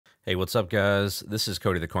Hey, what's up, guys? This is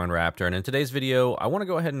Cody the Coin Raptor, and in today's video, I want to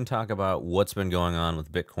go ahead and talk about what's been going on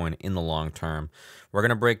with Bitcoin in the long term. We're going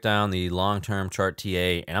to break down the long-term chart TA,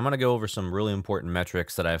 and I'm going to go over some really important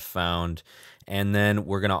metrics that I've found, and then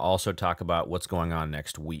we're going to also talk about what's going on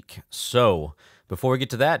next week. So, before we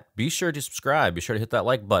get to that, be sure to subscribe, be sure to hit that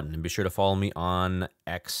like button, and be sure to follow me on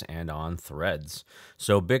X and on Threads.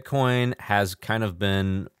 So, Bitcoin has kind of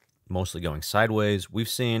been mostly going sideways. We've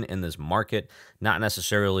seen in this market, not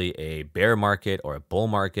necessarily a bear market or a bull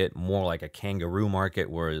market, more like a kangaroo market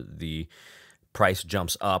where the price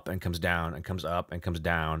jumps up and comes down and comes up and comes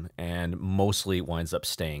down and mostly winds up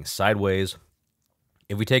staying sideways.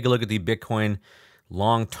 If we take a look at the Bitcoin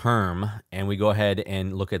long term and we go ahead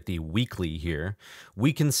and look at the weekly here,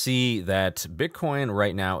 we can see that Bitcoin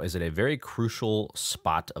right now is at a very crucial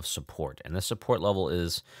spot of support. And this support level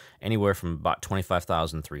is anywhere from about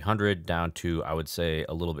 25,300 down to, I would say,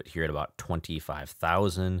 a little bit here at about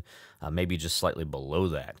 25,000, maybe just slightly below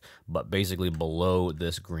that, but basically below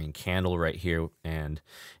this green candle right here and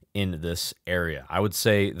in this area. I would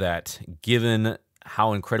say that given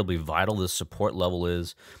how incredibly vital this support level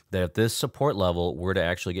is, that if this support level were to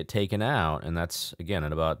actually get taken out, and that's again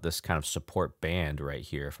at about this kind of support band right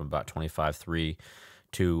here from about 25.3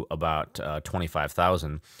 to about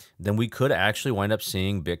 25,000, then we could actually wind up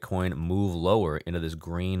seeing Bitcoin move lower into this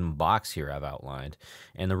green box here I've outlined.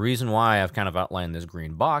 And the reason why I've kind of outlined this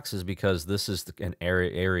green box is because this is an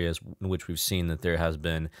areas in which we've seen that there has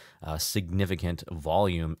been significant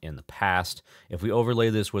volume in the past. If we overlay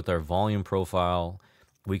this with our volume profile,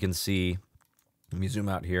 we can see, let me zoom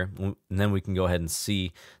out here, and then we can go ahead and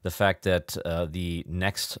see the fact that the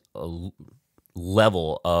next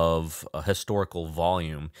level of historical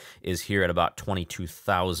volume is here at about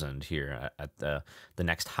 22,000 here at the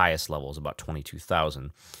next highest level is about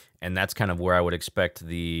 22,000. And that's kind of where I would expect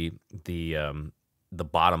the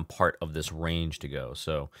bottom part of this range to go.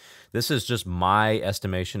 So this is just my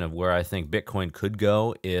estimation of where I think Bitcoin could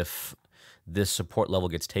go if this support level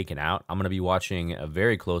gets taken out. I'm going to be watching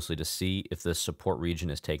very closely to see if this support region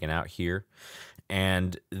is taken out here.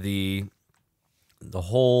 And the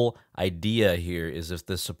whole idea here is if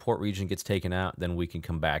this support region gets taken out, then we can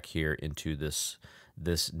come back here into this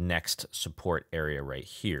next support area right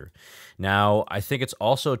here. Now, I think it's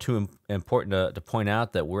also too important to point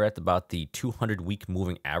out that we're at about the 200-week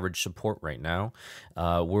moving average support right now.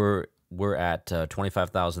 We're at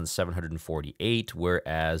 25,748,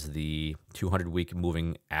 whereas the 200-week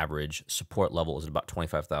moving average support level is at about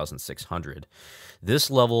 25,600.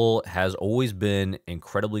 This level has always been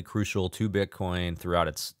incredibly crucial to Bitcoin throughout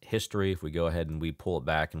its history. If we go ahead and we pull it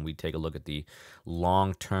back and we take a look at the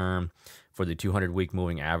long term for the 200-week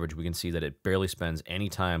moving average, we can see that it barely spends any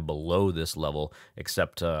time below this level,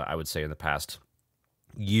 except I would say in the past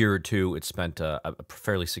year or two, it's spent a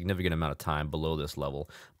fairly significant amount of time below this level.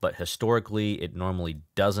 But historically, it normally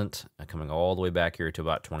doesn't, coming all the way back here to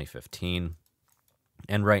about 2015.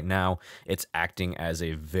 And right now, it's acting as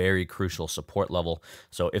a very crucial support level.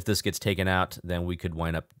 So if this gets taken out, then we could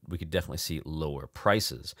definitely see lower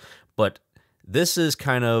prices. But this is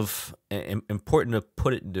kind of important to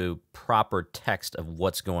put it into proper text of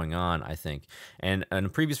what's going on, I think. And in a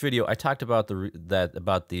previous video, I talked about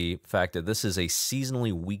the fact that this is a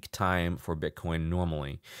seasonally weak time for Bitcoin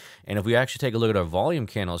normally. And if we actually take a look at our volume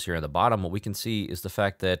candles here at the bottom, what we can see is the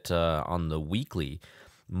fact that on the weekly,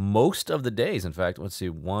 most of the days, in fact, let's see,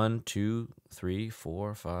 1, 2, 3,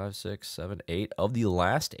 4, 5, 6, 7, 8 of the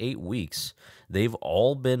last 8 weeks, they've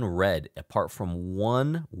all been red apart from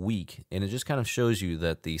 1 week. And it just kind of shows you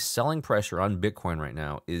that the selling pressure on Bitcoin right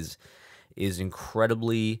now is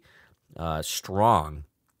incredibly strong.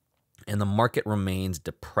 And the market remains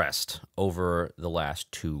depressed over the last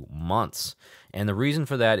 2 months. And the reason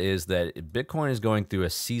for that is that Bitcoin is going through a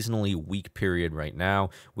seasonally weak period right now.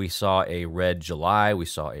 We saw a red July, we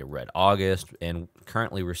saw a red August, and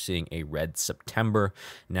currently we're seeing a red September.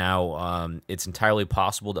 Now, it's entirely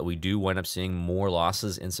possible that we do wind up seeing more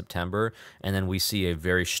losses in September, and then we see a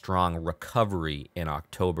very strong recovery in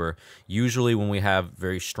October. Usually when we have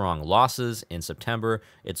very strong losses in September,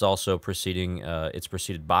 it's also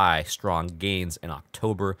preceded by strong gains in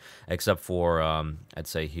October, except for, I'd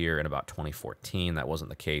say here in about 2014. That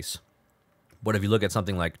wasn't the case. But if you look at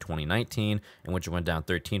something like 2019, in which it went down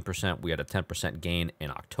 13%, we had a 10% gain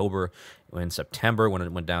in October. In September, when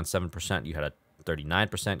it went down 7%, you had a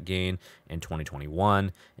 39% gain in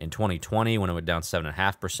 2021. In 2020, when it went down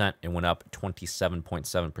 7.5%, it went up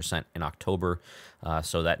 27.7% in October,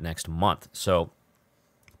 so that next month. So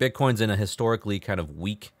Bitcoin's in a historically kind of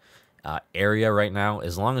weak area right now.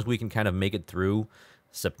 As long as we can kind of make it through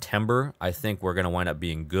September, I think we're going to wind up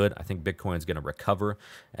being good. I think Bitcoin is going to recover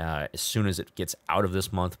as soon as it gets out of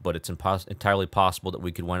this month, but it's entirely possible that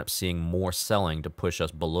we could wind up seeing more selling to push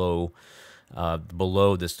us below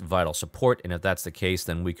this vital support. And if that's the case,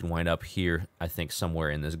 then we can wind up here, I think, somewhere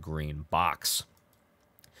in this green box.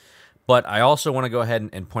 But I also want to go ahead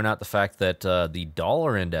and point out the fact that the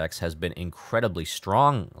dollar index has been incredibly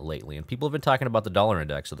strong lately. And people have been talking about the dollar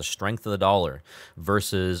index, or the strength of the dollar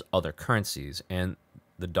versus other currencies. And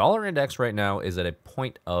the dollar index right now is at a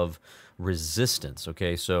point of resistance.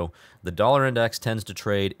 Okay, so the dollar index tends to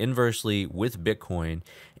trade inversely with Bitcoin,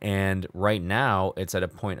 and right now it's at a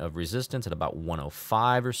point of resistance at about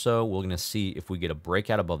 105 or so. We're going to see if we get a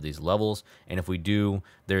breakout above these levels, and if we do,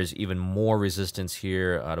 there's even more resistance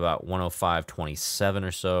here at about 105.27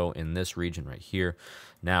 or so in this region right here.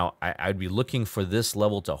 Now, I'd be looking for this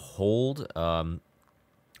level to hold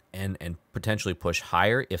and potentially push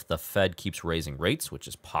higher if the Fed keeps raising rates, which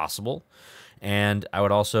is possible. And I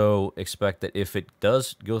would also expect that if it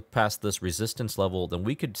does go past this resistance level, then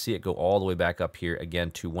we could see it go all the way back up here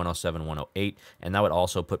again to 107, 108, and that would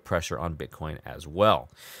also put pressure on Bitcoin as well.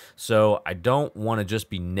 So I don't want to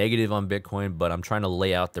just be negative on Bitcoin, but I'm trying to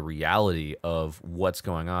lay out the reality of what's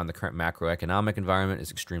going on. The current macroeconomic environment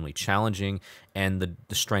is extremely challenging, and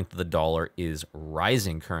the strength of the dollar is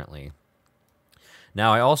rising currently.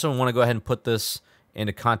 Now, I also want to go ahead and put this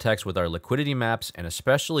into context with our liquidity maps, and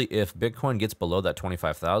especially if Bitcoin gets below that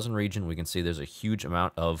 25,000 region, we can see there's a huge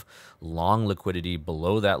amount of long liquidity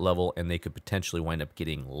below that level, and they could potentially wind up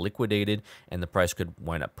getting liquidated, and the price could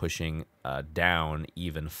wind up pushing down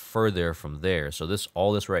even further from there. So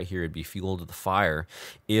all this right here would be fuel to the fire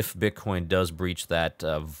if Bitcoin does breach that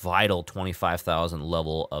vital 25,000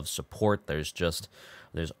 level of support.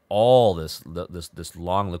 There's all this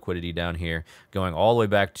long liquidity down here going all the way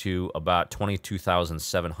back to about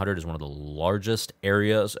 22,700 is one of the largest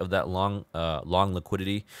areas of that long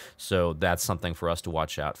liquidity. So that's something for us to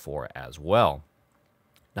watch out for as well.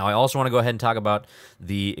 Now, I also want to go ahead and talk about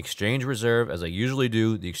the exchange reserve, as I usually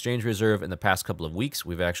do. The exchange reserve in the past couple of weeks,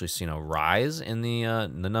 we've actually seen a rise in the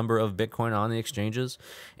number of Bitcoin on the exchanges,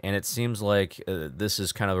 and it seems like this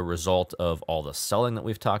is kind of a result of all the selling that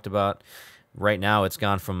we've talked about. Right now, it's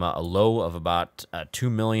gone from a low of about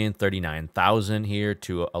 2,039,000 here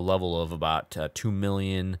to a level of about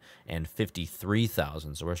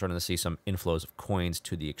 2,053,000. So we're starting to see some inflows of coins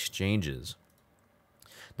to the exchanges.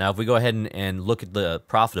 Now, if we go ahead and look at the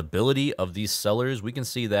profitability of these sellers, we can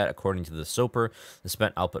see that according to the SOPR, the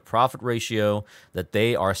spent output profit ratio, that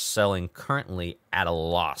they are selling currently at a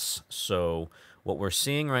loss. So what we're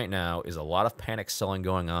seeing right now is a lot of panic selling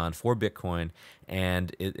going on for Bitcoin,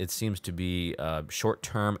 and it seems to be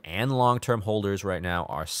short-term and long-term holders right now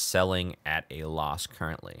are selling at a loss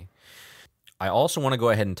currently. I also want to go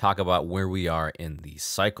ahead and talk about where we are in the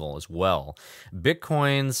cycle as well.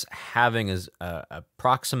 Bitcoin's halving is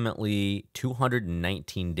approximately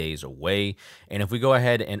 219 days away, and if we go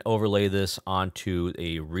ahead and overlay this onto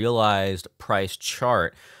a realized price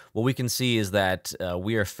chart, what we can see is that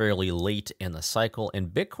we are fairly late in the cycle, and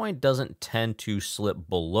Bitcoin doesn't tend to slip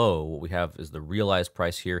below. What we have is the realized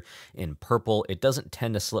price here in purple. It doesn't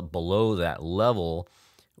tend to slip below that level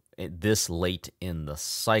this late in the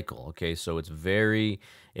cycle. Okay, so it's very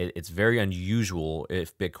unusual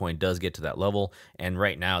if Bitcoin does get to that level, and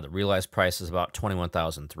right now the realized price is about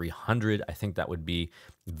 21,300. I think that would be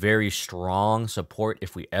very strong support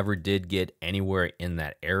if we ever did get anywhere in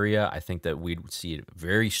that area. I think that we'd see a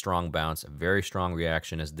very strong bounce, a very strong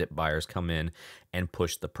reaction as dip buyers come in and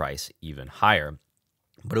push the price even higher.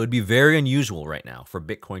 But it would be very unusual right now for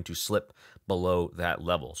Bitcoin to slip below that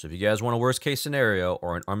level. So if you guys want a worst case scenario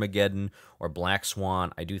or an Armageddon or Black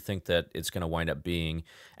Swan, I do think that it's going to wind up being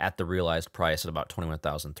at the realized price at about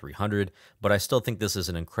 21,300. But I still think this is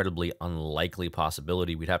an incredibly unlikely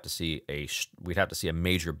possibility. We'd have to see a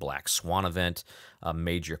major Black Swan event, a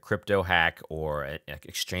major crypto hack, or an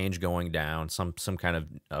exchange going down, some kind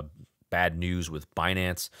of bad news with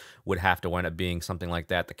Binance would have to wind up being something like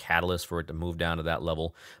that, the catalyst for it to move down to that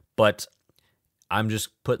level. But I'm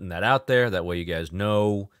just putting that out there. That way you guys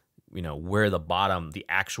know, where the bottom, the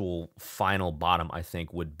actual final bottom, I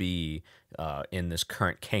think, would be in this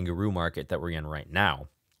current kangaroo market that we're in right now.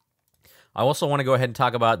 I also want to go ahead and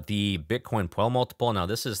talk about the Bitcoin Puell multiple. Now,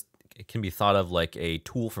 it can be thought of like a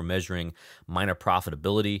tool for measuring miner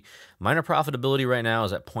profitability. Miner profitability right now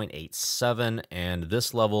is at 0.87, and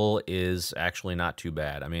this level is actually not too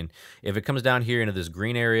bad. I mean, if it comes down here into this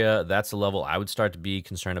green area, that's the level I would start to be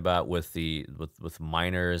concerned about with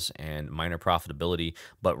miners and miner profitability.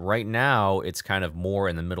 But right now, it's kind of more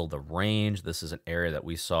in the middle of the range. This is an area that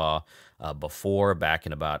we saw before, back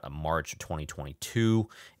in about March of 2022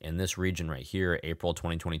 in this region right here, April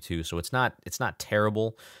 2022. So it's not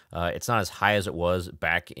terrible. It's not as high as it was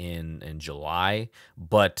back in July,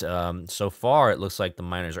 but so far it looks like the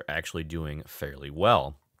miners are actually doing fairly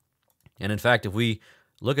well. And in fact, if we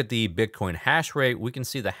look at the Bitcoin hash rate, we can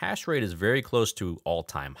see the hash rate is very close to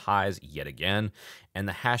all-time highs yet again. And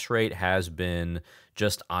the hash rate has been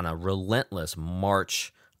just on a relentless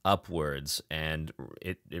march upwards. And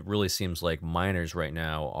it really seems like miners right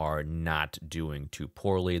now are not doing too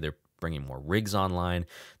poorly. They're bringing more rigs online.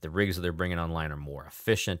 The rigs that they're bringing online are more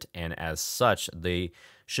efficient. And as such, they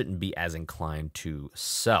shouldn't be as inclined to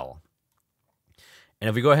sell. And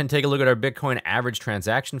if we go ahead and take a look at our Bitcoin average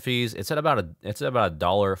transaction fees, it's at about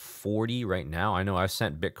 $1.40 right now. I know I've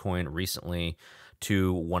sent Bitcoin recently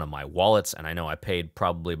to one of my wallets, and I know I paid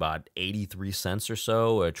probably about 83 cents or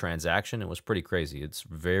so a transaction. It was pretty crazy. It's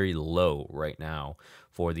very low right now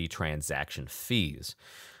for the transaction fees.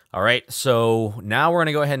 All right, so now we're going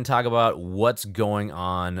to go ahead and talk about what's going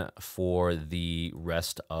on for the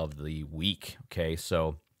rest of the week. Okay,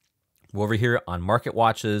 so we're over here on Market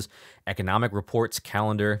Watch's economic reports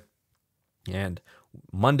calendar. And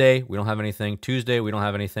Monday, we don't have anything. Tuesday, we don't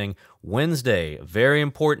have anything. Wednesday, very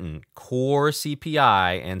important, core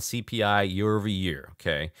CPI and CPI year over year.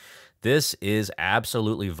 Okay, this is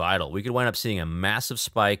absolutely vital. We could wind up seeing a massive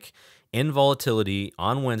spike in volatility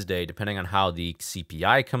on Wednesday, depending on how the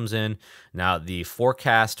CPI comes in. Now, the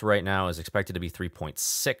forecast right now is expected to be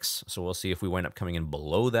 3.6, so we'll see if we wind up coming in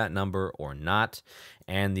below that number or not.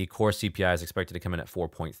 And the core CPI is expected to come in at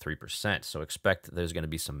 4.3%, so expect that there's going to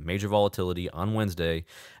be some major volatility on Wednesday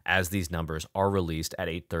as these numbers are released at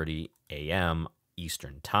 8:30 a.m.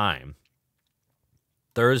 Eastern Time.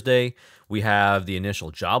 Thursday, we have the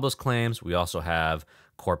initial jobless claims. We also have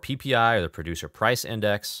core PPI, or the producer price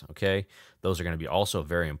index. Okay, those are going to be also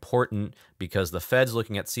very important because the Fed's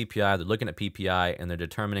looking at CPI, they're looking at PPI, and they're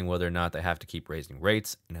determining whether or not they have to keep raising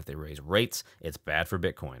rates. And if they raise rates, it's bad for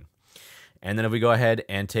Bitcoin. And then if we go ahead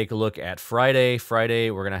and take a look at Friday,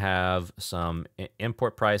 we're going to have some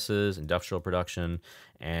import prices, industrial production,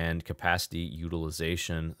 and capacity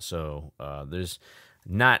utilization. So there's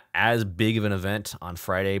not as big of an event on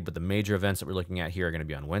Friday, but the major events that we're looking at here are going to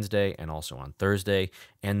be on Wednesday and also on Thursday,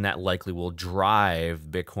 and that likely will drive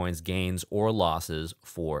Bitcoin's gains or losses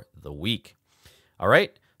for the week. All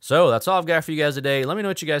right, so that's all I've got for you guys today. Let me know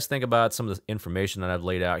what you guys think about some of the information that I've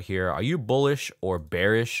laid out here. Are you bullish or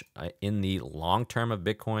bearish in the long term of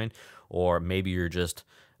Bitcoin, or maybe you're just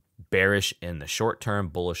bearish in the short term,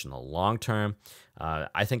 bullish in the long term?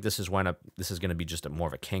 I think this is going to be just more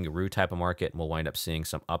of a kangaroo type of market, and we'll wind up seeing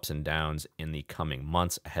some ups and downs in the coming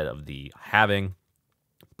months ahead of the halving.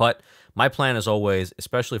 But my plan, as always,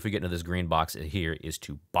 especially if we get into this green box here, is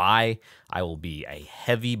to buy. I will be a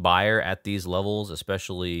heavy buyer at these levels,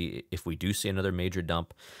 especially if we do see another major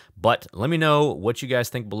dump. But let me know what you guys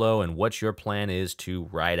think below and what your plan is to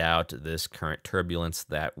ride out this current turbulence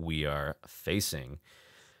that we are facing.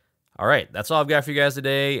 All right, that's all I've got for you guys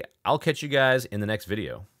today. I'll catch you guys in the next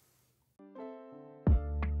video.